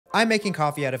I'm making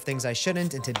coffee out of things I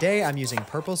shouldn't, and today I'm using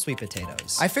purple sweet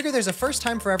potatoes. I figure there's a first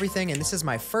time for everything, and this is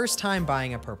my first time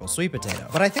buying a purple sweet potato.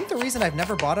 But I think the reason I've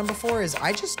never bought them before is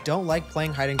I just don't like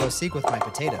playing hide and go seek with my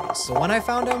potatoes. So when I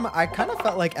found them, I kind of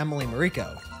felt like Emily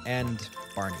Mariko and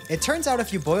Barney. It turns out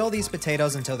if you boil these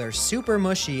potatoes until they're super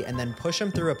mushy and then push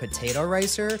them through a potato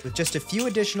ricer with just a few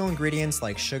additional ingredients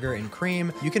like sugar and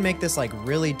cream, you can make this like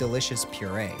really delicious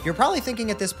puree. You're probably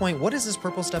thinking at this point, what does this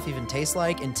purple stuff even taste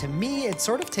like? And to me, it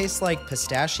sort of tastes like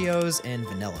pistachios and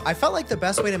vanilla. I felt like the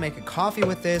best way to make a coffee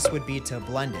with this would be to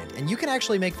blend it. And you can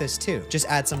actually make this too. Just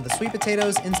add some of the sweet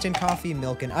potatoes, instant coffee,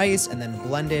 milk and ice, and then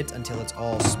blend it until it's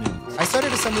all smooth. I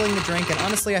started assembling the drink, and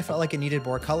honestly, I felt like it needed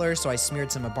more color, so I smeared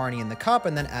some of Barney in the cup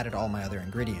and then added all my other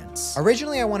ingredients.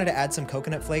 Originally, I wanted to add some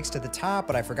coconut flakes to the top,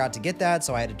 but I forgot to get that,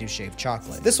 so I had to do shaved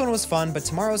chocolate. This one was fun, but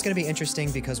tomorrow is gonna be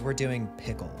interesting because we're doing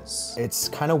pickles. It's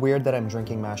kind of weird that I'm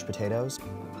drinking mashed potatoes.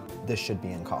 This should be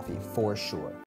in coffee, for sure.